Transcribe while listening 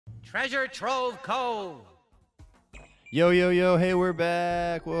Treasure Trove Cove. Yo, yo, yo, hey, we're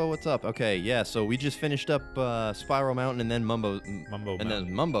back. Whoa, what's up? Okay, yeah, so we just finished up Spiral Mountain and then Mumbo's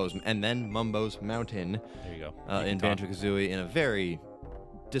Mountain. There you go. In Banjo-Kazooie in a very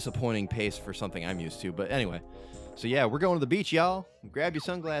disappointing pace for something I'm used to. But anyway, so yeah, we're going to the beach, y'all. Grab your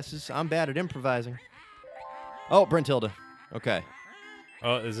sunglasses. I'm bad at improvising. Oh, Brentilda. Okay.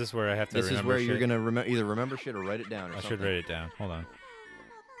 Oh, is this where I have to remember This is where shit? you're going to either remember shit or write it down or something. I should write it down. Hold on.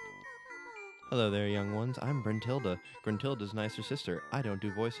 Hello there, young ones. I'm Brentilda, Gruntilda's nicer sister. I don't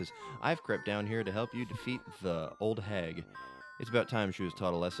do voices. I've crept down here to help you defeat the old hag. It's about time she was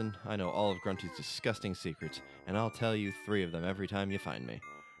taught a lesson. I know all of Grunty's disgusting secrets, and I'll tell you 3 of them every time you find me.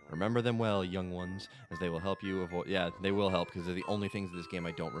 Remember them well, young ones, as they will help you avoid... Yeah, they will help, because they're the only things in this game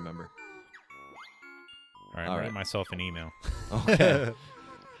I don't remember. All right, I'm writing myself an email. Okay.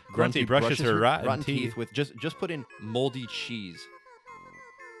 Grunty brushes her rotten teeth with... Just put in moldy cheese.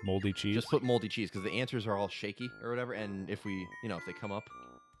 Moldy cheese? Just put moldy cheese, because the answers are all shaky or whatever, and if we, if they come up...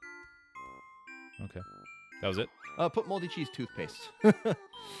 Okay. That was it? Put moldy cheese toothpaste. Moldy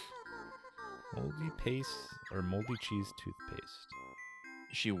paste or moldy cheese toothpaste?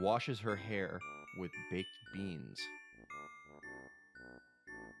 She washes her hair with baked beans.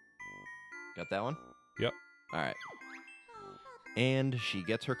 Got that one? Yep. All right. And she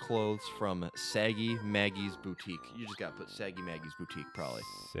gets her clothes from Saggy Maggie's Boutique. You just got to put Saggy Maggie's Boutique, probably.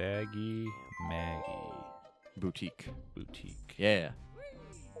 Saggy Maggie. Boutique. Boutique. Yeah.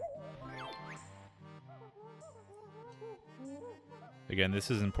 Again, this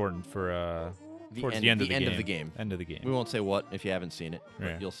is important for towards end, the end, of the game. game. End of the game. We won't say what if you haven't seen it, but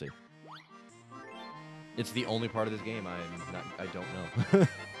Yeah. you'll see. It's the only part of this game I don't know. This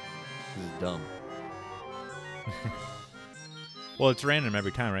is dumb. Well, it's random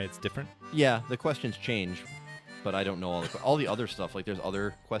every time, right? It's different. Yeah, the questions change, but I don't know all the other stuff. Like there's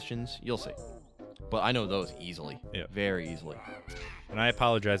other questions, you'll see. But I know those easily. Yeah. Very easily. And I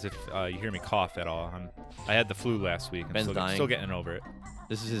apologize if you hear me cough at all. I had the flu last week. Ben's dying. Still getting over it.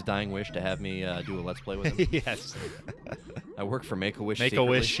 This is his dying wish to have me do a Let's Play with him. Yes. I work for Make-A-Wish Make a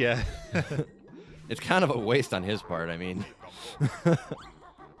wish, yeah. It's kind of a waste on his part, I mean.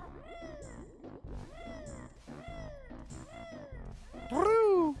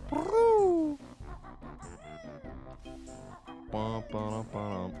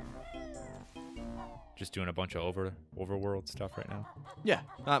 Just doing a bunch of overworld stuff right now. Yeah.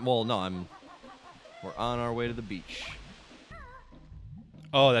 Well, no, we're on our way to the beach.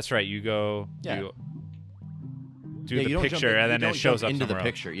 Oh, that's right. You go. Yeah. You do the picture, and then it shows up into the somewhere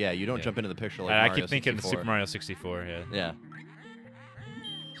picture. else. Yeah, you don't jump into the picture like I Mario keep thinking 64. Super Mario 64. Yeah. Yeah.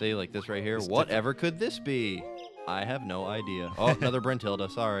 See, like this right here. It's Whatever could this be? I have no idea. Oh, another Brentilda.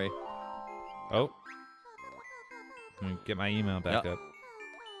 Sorry. Oh. Let me get my email back up.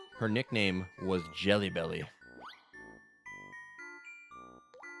 Her nickname was Jelly Belly.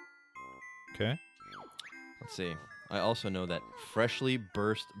 Okay. Let's see. I also know that freshly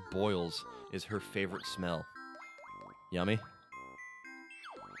burst boils is her favorite smell. Yummy.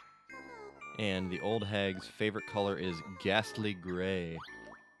 And the old hag's favorite color is ghastly gray.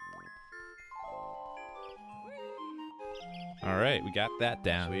 All right, we got that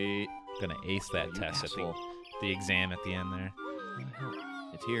down. Sweet. Gonna ace that You test at asshole. the exam at the end there.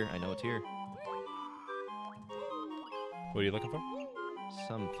 It's here. I know it's here. What are you looking for?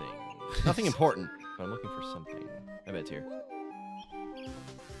 Something. Nothing important, but I'm looking for something. I bet it's here.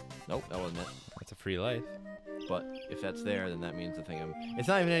 Nope, that wasn't it. That's a free life. But if that's there, then that means the thing It's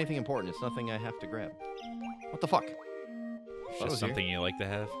not even anything important. It's nothing I have to grab. What the fuck? It's Thought it was just something you like to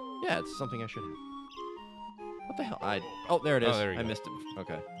have. Yeah, it's something I should have. What the hell? Oh, there it is. Oh, there you I go. missed it.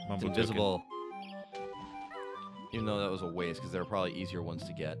 Okay. It's Mumbo invisible. Even though that was a waste, because there are probably easier ones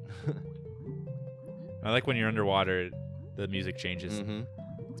to get. I like when you're underwater, the music changes. Mm-hmm.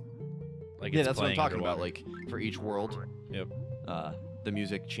 Like Yeah, it's that's what I'm playing talking underwater. about. Like, for each world, Yep. the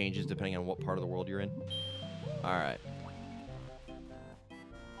music changes depending on what part of the world you're in. All right.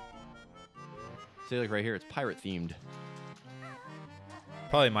 See, like right here, it's pirate-themed.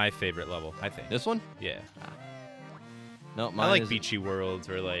 Probably my favorite level, I think. This one? Yeah. No, I mine like is beachy worlds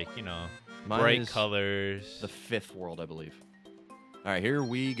or like, mine bright is colors. the 5th world, I believe. All right, here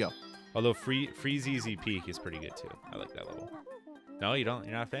we go. Although Freezeezy Peak is pretty good too. I like that level. No, you don't?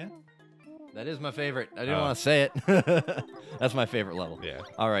 You're not a fan? That is my favorite. I didn't want to say it. That's my favorite level. Yeah.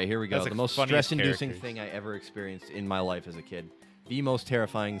 All right, here we go. That's The the most funniest stress-inducing characters. thing I ever experienced in my life as a kid. The most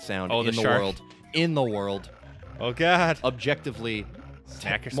terrifying sound Oh, in the the shark. world. In the world. Oh God. Objectively,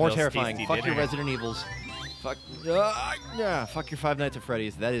 Smacker more smells terrifying. tasty Fuck your dinner. Resident Evils. Fuck. Yeah. Fuck your Five Nights at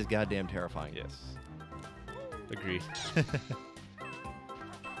Freddy's. That is goddamn terrifying. Yes. Agreed.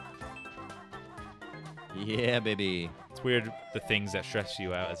 Yeah, baby. It's weird the things that stress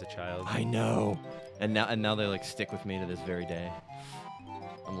you out as a child. I know. And now they like stick with me to this very day.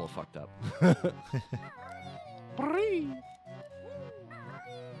 I'm a little fucked up.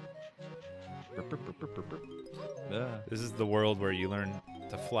 This is the world where you learn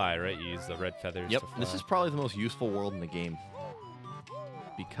to fly, right? You use the red feathers Yep, to fly. this is probably the most useful world in the game.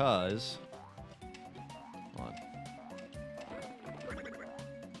 Because... Hold on.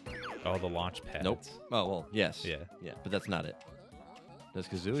 Oh, the launch pads. Nope. Oh, well, yes. Yeah. Yeah, but that's not it. Does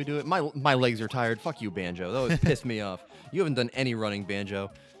Kazooie do it? My legs are tired. Fuck you, Banjo. That always pissed me off. You haven't done any running,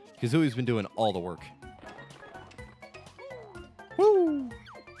 Banjo. Kazooie's been doing all the work. Woo!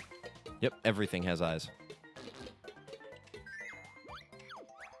 Yep, everything has eyes.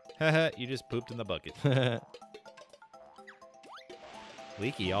 Haha, you just pooped in the bucket.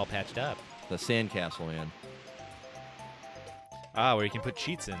 Leaky, all patched up. The sandcastle, man. Ah, where you can put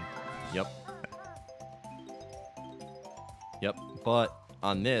cheats in. Yep. Yep, but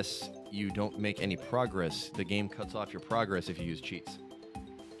on this, you don't make any progress. The game cuts off your progress if you use cheats.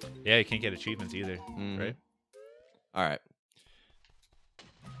 Yeah, you can't get achievements either, right? All right.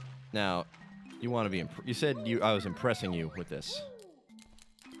 Now, you want to be... you said I was impressing you with this.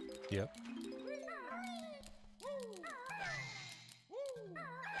 Yep.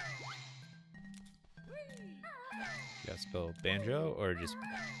 You gotta spell banjo, or just...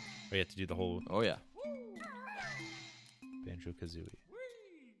 or you have to do the whole Oh, yeah. Banjo-Kazooie.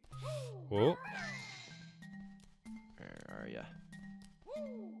 Whoa. Where are ya?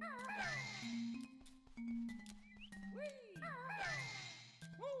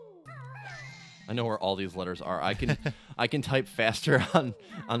 I know where all these letters are. I can type faster on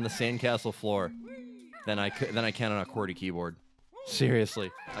the sandcastle floor than I can on a QWERTY keyboard.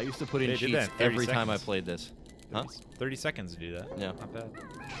 Seriously, I used to put in They did that cheats in 30 every time I seconds. played this. Huh? 30 seconds to do that. Yeah. Not bad.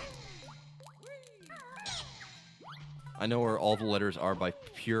 I know where all the letters are by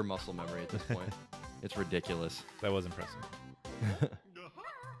pure muscle memory at this point. It's ridiculous. That was impressive.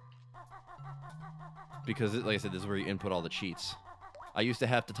 Because, like I said, this is where you input all the cheats. I used to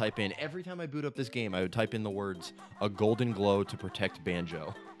have to type in, every time I boot up this game, I would type in the words, "a golden glow to protect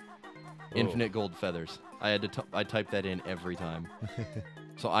Banjo." Infinite gold feathers. I typed that in every time.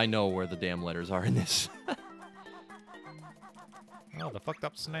 So I know where the damn letters are in this. Oh, the fucked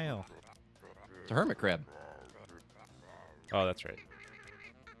up snail. It's a hermit crab. Oh, that's right.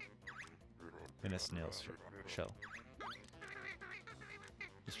 In a snail's shell.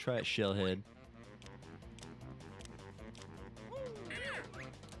 Let's try it, shellhead.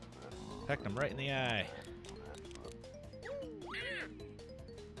 Pecked him right in the eye.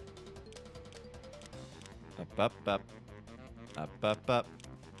 Up, up, up. Up, up, up.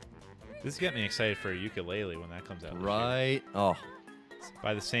 This is getting me excited for a ukulele when that comes out. this year. Right. Oh, It's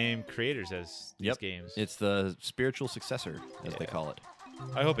by the same creators as these Yep. games. it's the spiritual successor, as they Yeah. call it.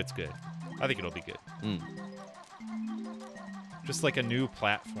 I hope it's good. I think it'll be good. Mm. Just like a new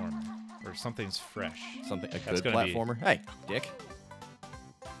platform or something's fresh. Something, a That's good gonna be- platformer. Hey, dick.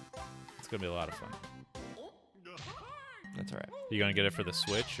 It's gonna be a lot of fun. That's all right. You gonna get it for the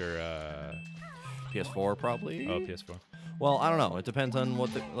Switch or PS4 probably. PS4? Well, I don't know. It depends on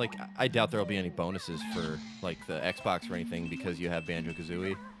what the like. I doubt there'll be any bonuses for like the Xbox or anything because you have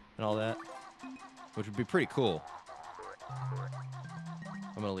Banjo-Kazooie and all that, which would be pretty cool.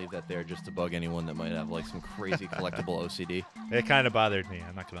 I'm gonna leave that there just to bug anyone that might have like some crazy collectible OCD. It kind of bothered me.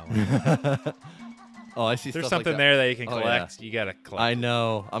 I'm not gonna lie. Oh, I see. There's stuff something like there that you can Oh, yeah. collect. You gotta collect. I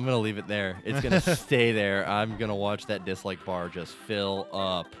know. I'm gonna leave it there. It's gonna stay there. I'm gonna watch that dislike bar just fill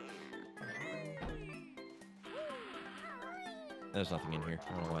up. There's nothing in here.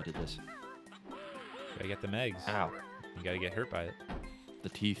 I don't know why I did this. Gotta get them eggs. Ow. You gotta get hurt by it. The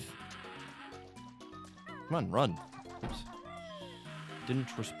teeth. Come on, run. Oops. Didn't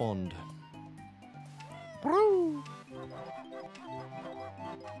respond.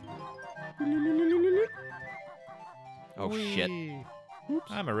 Oh, shit. Whee!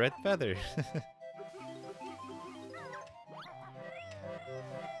 I'm a red feather.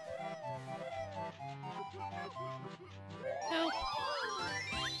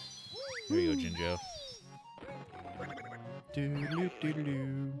 Here you go, Jinjo.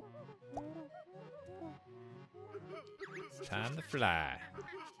 Doo-doo-doo-doo-doo. Time to fly.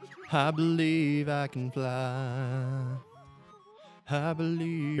 I believe I can fly. I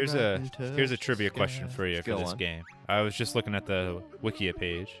believe Here's I a can touch here's a trivia the question sky. for you for Go this on. game. I was just looking at the Wikia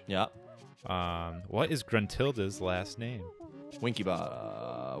page. Yeah. What is Gruntilda's last name? Winky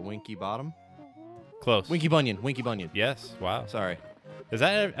Bottom? Close. Winky Bunyan. Winky Bunyan. Yes. Wow. Sorry. Does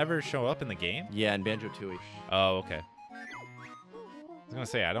that ever show up in the game? Yeah, and Banjo-Tooie. Oh, okay. I was gonna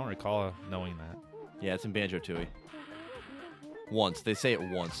say I don't recall knowing that. Yeah, it's in Banjo-Tooie. Once. They say it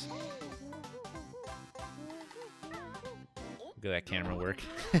once. Look at that camera work.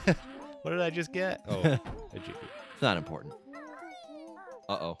 What did I just get? Oh, a Jiggy. It's not important.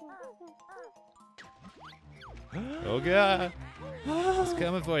 Uh-oh. Oh, God. It's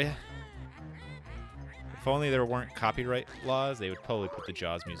coming for you. If only there weren't copyright laws, they would probably put the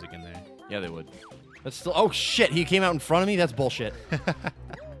Jaws music in there. Yeah, they would. That's still... Oh, shit! He came out in front of me? That's bullshit.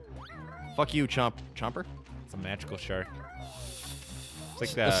 Fuck you, Chomper. It's a magical shark.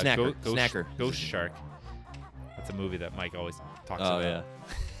 It's like A snacker. Snacker. Ghost Shark. That's a movie that Mike always talks about. Oh,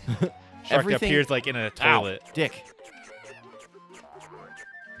 yeah. Shark that appears like in a toilet. Ow, dick.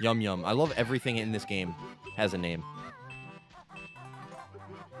 Yum yum. I love everything in this game has a name.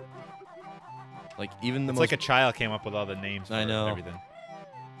 Like even the It's most... like a child came up with all the names for I know. everything.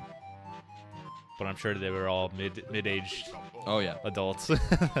 But I'm sure they were all mid-aged Oh yeah. adults.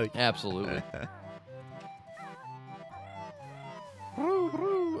 Like, Absolutely.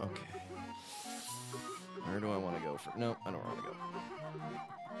 Okay. Where do I want to go for? No, I don't want to go.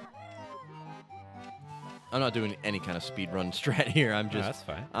 I'm not doing any kind of speed run strat here. I'm just that's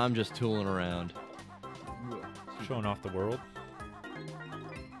fine. I'm just tooling around. Showing off the world.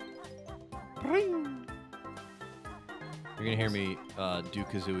 You're gonna hear me do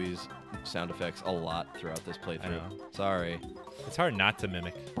Kazooie's sound effects a lot throughout this playthrough. I know. Sorry. It's hard not to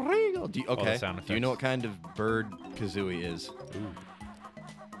mimic. Okay. sound Do you know what effects. kind of bird Kazooie is? Ooh.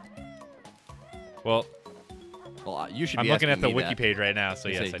 Well, Well, you should I'm be looking at asking the me wiki that. page right now, so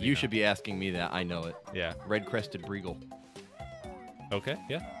I yes, say, I do you know. should be asking me that. I know it. Yeah. Red-crested Breagle. Okay,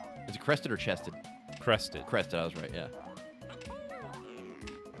 yeah. Is it crested or chested? Crested. Crested, I was right, yeah.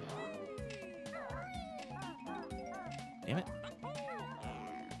 Damn it.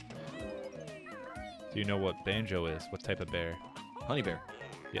 Do you know what banjo is? What type of bear? Honey bear.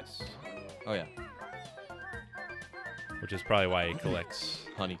 Yes. Oh, yeah. Which is probably why he collects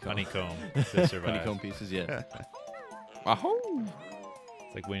Honeycomb. honeycomb to survive. Honeycomb pieces, yeah. Ahoo!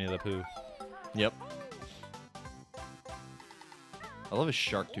 It's like Winnie the Pooh. Yep. I love his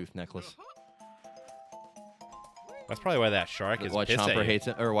shark tooth necklace. That's probably why that shark is Why pissed at Chomper you. hates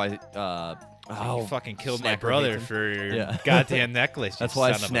it, or why You fucking killed my Snacker brother hates him. for your Yeah. goddamn necklace. That's you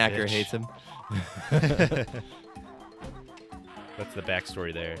why son of a Snacker bitch. hates him. That's the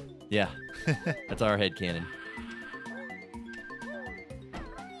backstory there. Yeah. That's our headcanon.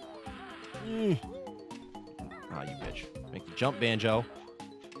 Ah, you bitch. Make the jump, Banjo.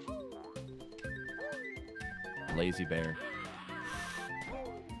 Lazy bear.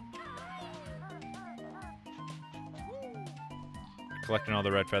 Collecting all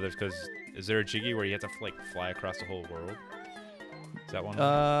the red feathers because is there a jiggy where you have to like fly across the whole world? Is that one?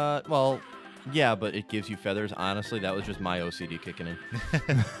 Well, yeah, but it gives you feathers. Honestly, that was just my OCD kicking in.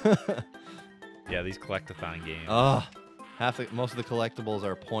 Yeah, these collectathon games. Ugh. Most of the collectibles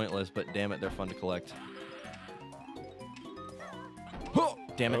are pointless, but damn it, they're fun to collect. Oh,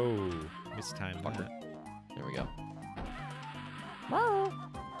 damn it. Oh, mistimed. Fucker. There we go.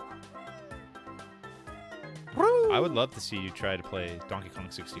 I would love to see you try to play Donkey Kong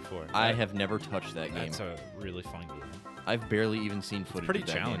 64. I have never touched that game. That's a really fun game. I've barely even seen footage pretty of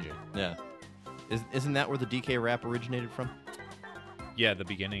that challenging. Game. Yeah. Isn't that where the DK rap originated from? Yeah, the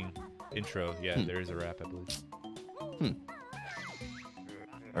beginning intro. Yeah, there is a rap, I believe.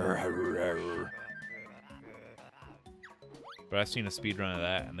 But I've seen a speedrun of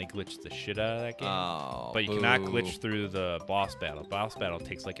that, and they glitched the shit out of that game. Oh, But you cannot boo. glitch through the boss battle. Boss battle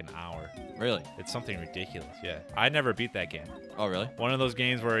takes like an hour. Really? It's something ridiculous. Yeah, I never beat that game. Oh, really? One of those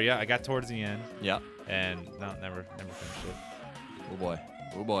games where I got towards the end Yeah. and never finished it. Oh boy.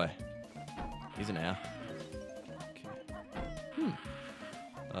 Oh boy. He's an A. Okay.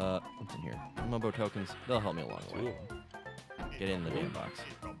 What's in here? Mumbo tokens. They'll help me along the way. Get in the damn box.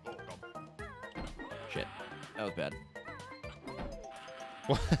 Shit. That was bad.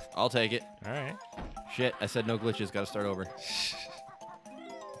 What? I'll take it. All right. Shit. I said no glitches. Gotta start over.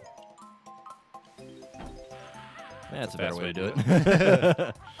 That's a better fast way to do way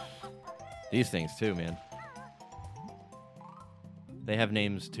it. These things too, man. They have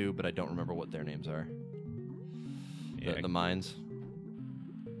names too, but I don't remember what their names are. Yeah, The mines.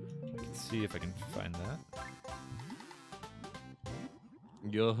 Let's see if I can find that.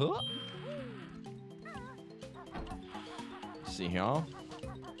 Yeah. See here.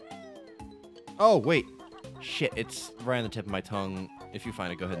 Oh wait, shit! It's right on the tip of my tongue. If you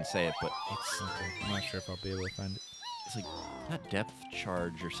find it, go ahead and say it. But it's I'm not sure if I'll be able to find it. it's like not depth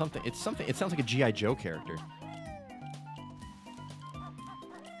charge or something. It's something. It sounds like a G.I. Joe character.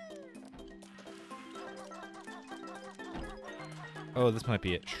 Oh, this might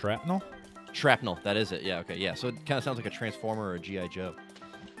be it. Shrapnel? Shrapnel, that is it. Yeah, okay, yeah. So it kind of sounds like a Transformer or a G.I. Joe.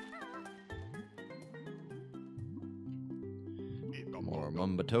 More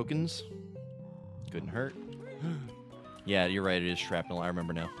Mumba tokens. Couldn't hurt. Yeah, you're right. It is shrapnel. I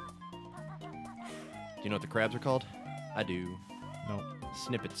remember now. Do you know what the crabs are called? I do. Nope.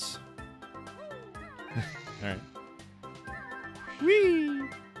 Snippets. All right. Whee!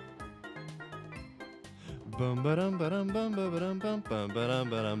 Bum ba dum ba dum bum ba dum bum bum ba dum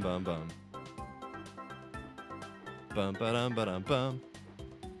ba dum bum bum. Bum ba dum ba dum bum.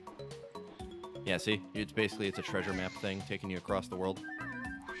 Yeah, see? It's a treasure map thing taking you across the world.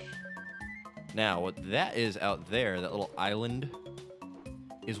 Now, what that is out there, that little island,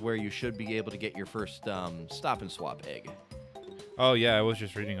 is where you should be able to get your first stop and swap egg. Oh, yeah, I was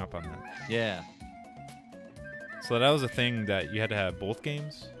just reading up on that. Yeah. So that was a thing that you had to have both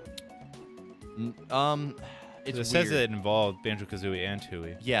games? It says that it involved Banjo-Kazooie and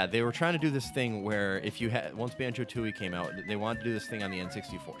Tooie. Yeah, they were trying to do this thing where if you had once Banjo-Tooie came out, they wanted to do this thing on the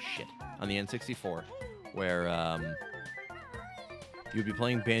N64. On the N64, where you'd be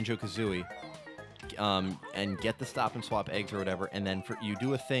playing Banjo-Kazooie, and get the stop and swap eggs or whatever, and then you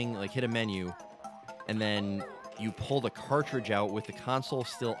do a thing like hit a menu, and then you pull the cartridge out with the console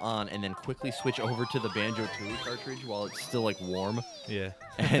still on, and then quickly switch over to the Banjo-Tooie cartridge while it's still like warm. Yeah.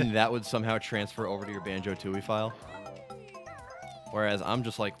 And that would somehow transfer over to your Banjo-Tooie file. Whereas I'm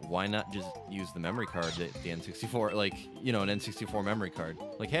just like, why not just use the memory card, the N64, like, you know, an N64 memory card.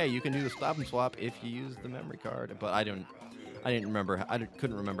 Like, hey, you can do the stop and swap if you use the memory card. But I couldn't remember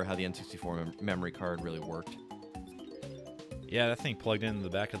how the N64 memory card really worked. Yeah, that thing plugged into the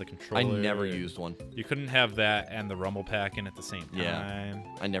back of the controller. I never used one. You couldn't have that and the rumble pack in at the same time. Yeah,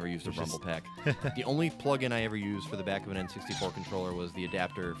 I never used a rumble pack. The only plug-in I ever used for the back of an N64 controller was the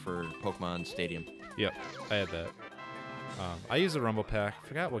adapter for Pokemon Stadium. Yep, I had that. I used the rumble pack. I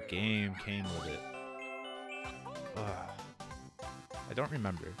forgot what game came with it. I don't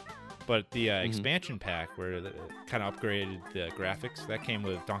remember. But the expansion pack, where it kind of upgraded the graphics, that came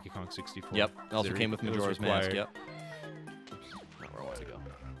with Donkey Kong 64. Yep, also came with Majora's Mask. Yep.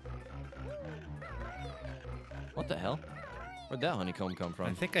 What the hell? Where'd that honeycomb come from?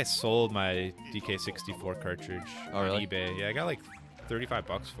 I think I sold my DK64 cartridge on eBay. Yeah, I got like $35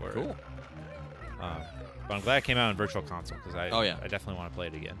 for it. Cool. But I'm glad it came out on Virtual Console because I definitely want to play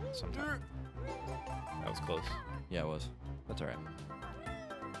it again sometime. That was close. Yeah, it was. That's all right.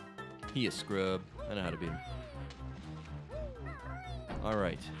 He is scrub. I know how to beat him. All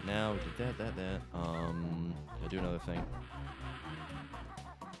right, now we did that. I do another thing,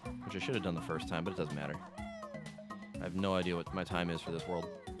 which I should have done the first time, but it doesn't matter. I have no idea what my time is for this world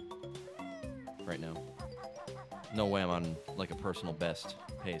right now. No way I'm on like a personal best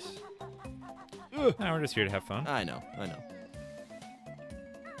pace. No, we're just here to have fun. I know.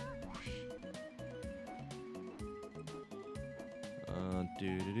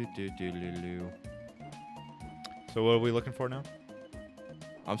 So what are we looking for now?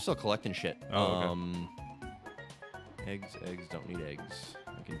 I'm still collecting shit. Oh, okay. Eggs, don't need eggs.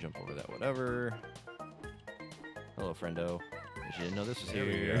 I can jump over that, whatever. Hello, friendo. I didn't know this was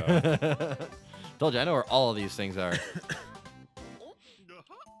here. Told you, I know where all of these things are.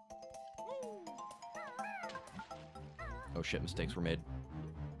 Oh shit, mistakes were made.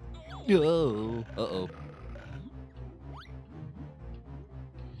 Uh-oh.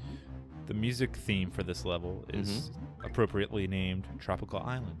 The music theme for this level is appropriately named Tropical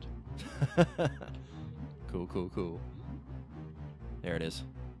Island. Cool. There it is.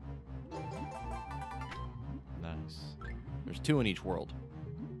 Nice. There's 2 in each world.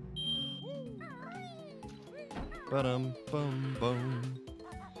 Ba-dum, bum, bum.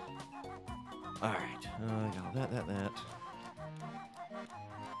 All right. I got that.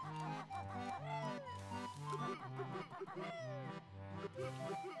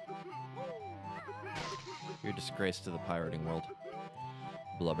 You're a disgrace to the pirating world.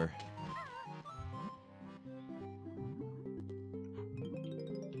 Blubber.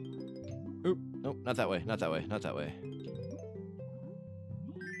 Oop. Nope, not that way.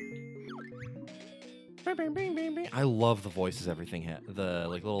 I love the voices everything the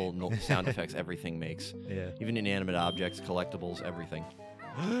like little sound effects everything makes. Yeah. Even inanimate objects, collectibles, everything.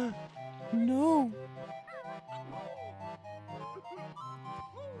 No.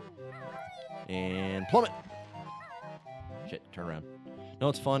 And plummet. Shit, turn around. No,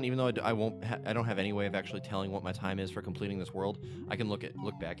 it's fun. Even though I don't have any way of actually telling what my time is for completing this world. I can look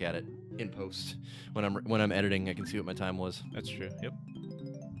back at it in post when I'm editing. I can see what my time was. That's true. Yep.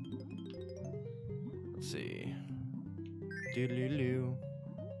 Let's see. Doodaloo.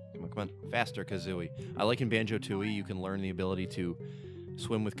 Come on. Faster, Kazooie. I like in Banjo-Tooie, you can learn the ability to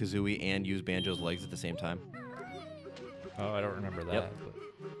swim with Kazooie and use Banjo's legs at the same time. Oh, I don't remember that. Yep. But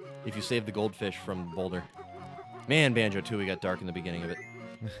If you save the goldfish from the boulder. Man, Banjo-Tooie got dark in the beginning of it.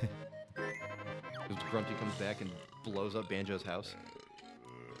 Because Grunty comes back and blows up Banjo's house.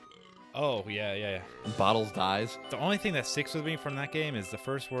 oh, yeah. And Bottles dies. The only thing that sticks with me from that game is the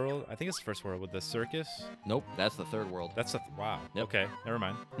first world. I think it's the first world with the circus. Nope, that's the third world. That's wow. Yep. Okay, never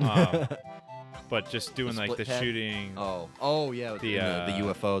mind. But just doing like the split pad? shooting. Oh yeah, with the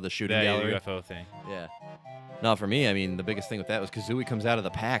UFO, the shooting the gallery. UFO thing. Yeah. No, for me, I mean, the biggest thing with that was Kazooie comes out of the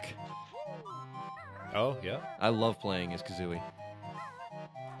pack. Oh yeah. I love playing as Kazooie.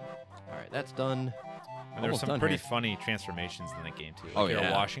 All right, that's done. And there's Almost some done pretty here. funny transformations in that game too. Like Oh, you're yeah.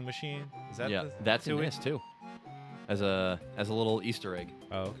 a washing machine. Is that Yeah, the that's in Tooie? this too. As a little Easter egg,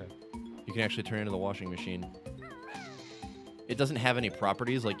 Oh okay. you can actually turn into the washing machine. It doesn't have any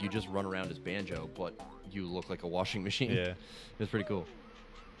properties, like you just run around as Banjo, but you look like a washing machine. Yeah. It's pretty cool.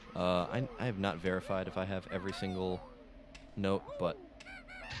 I have not verified if I have every single note, but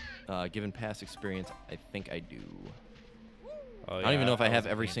given past experience, I think I do. Oh, I don't even know if I have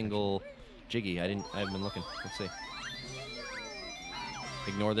wasn't every paying single Jiggy. I haven't been looking. Let's see.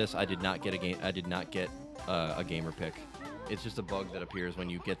 Ignore this. I did not get a game. I did not get a gamer pick. It's just a bug that appears when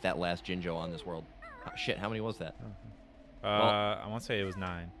you get that last Jinjo on this world. Shit, how many was that? I want to say it was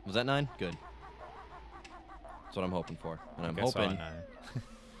 9. Was that 9? Good. That's what I'm hoping for. And I'm I saw hoping 9.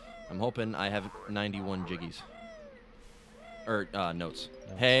 I'm hoping I have 91 Jiggies. Or notes. Notes.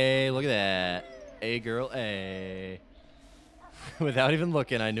 Hey, look at that. A girl, A. Without even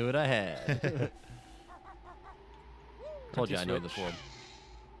looking, I knew what I had. Told you I know this switch. world.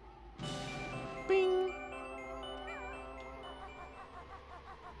 Bing.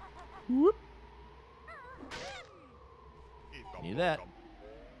 Whoop. Need that.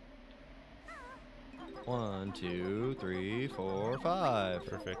 1, 2, 3, 4, 5.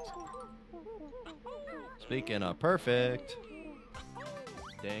 Perfect. Speaking of perfect.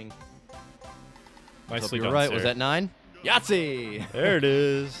 Dang. Hope Nicely you're done, right. sir. Was that 9? Yahtzee! There it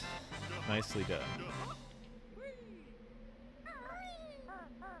is. Nicely done.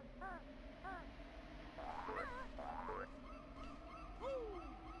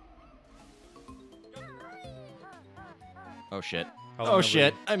 Oh shit. How long Oh have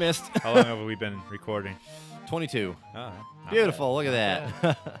shit. I missed. How long have we been recording? 22. Oh, not Beautiful. Look at bad.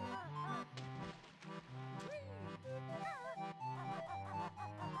 that.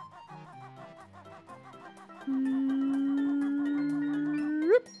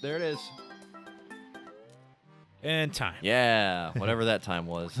 There it is. And time. Yeah, whatever that time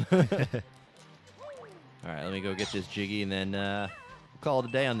was. All right, let me go get this Jiggy, and then we'll call it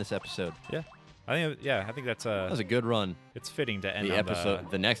a day on this episode. Yeah. I think that's That was a good run. it's fitting to end The on episode,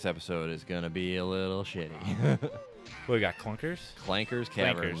 the next episode is gonna be a little shitty. What, we got Clunkers? Clanker's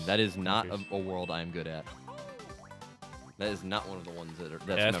Cavern. Clankers. That is not Clankers. a world I'm good at. That is not one of the ones that are.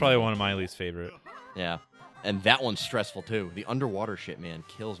 Yeah, that's probably one of my least favorite. Yeah, and that one's stressful too. The underwater shit, man,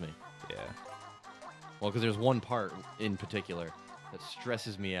 kills me. Yeah. Well, because there's one part in particular that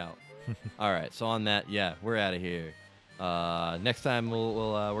stresses me out. All right, so on that, yeah, we're out of here. Next time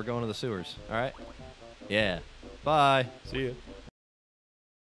we're going to the sewers. All right. Yeah. Bye. See ya.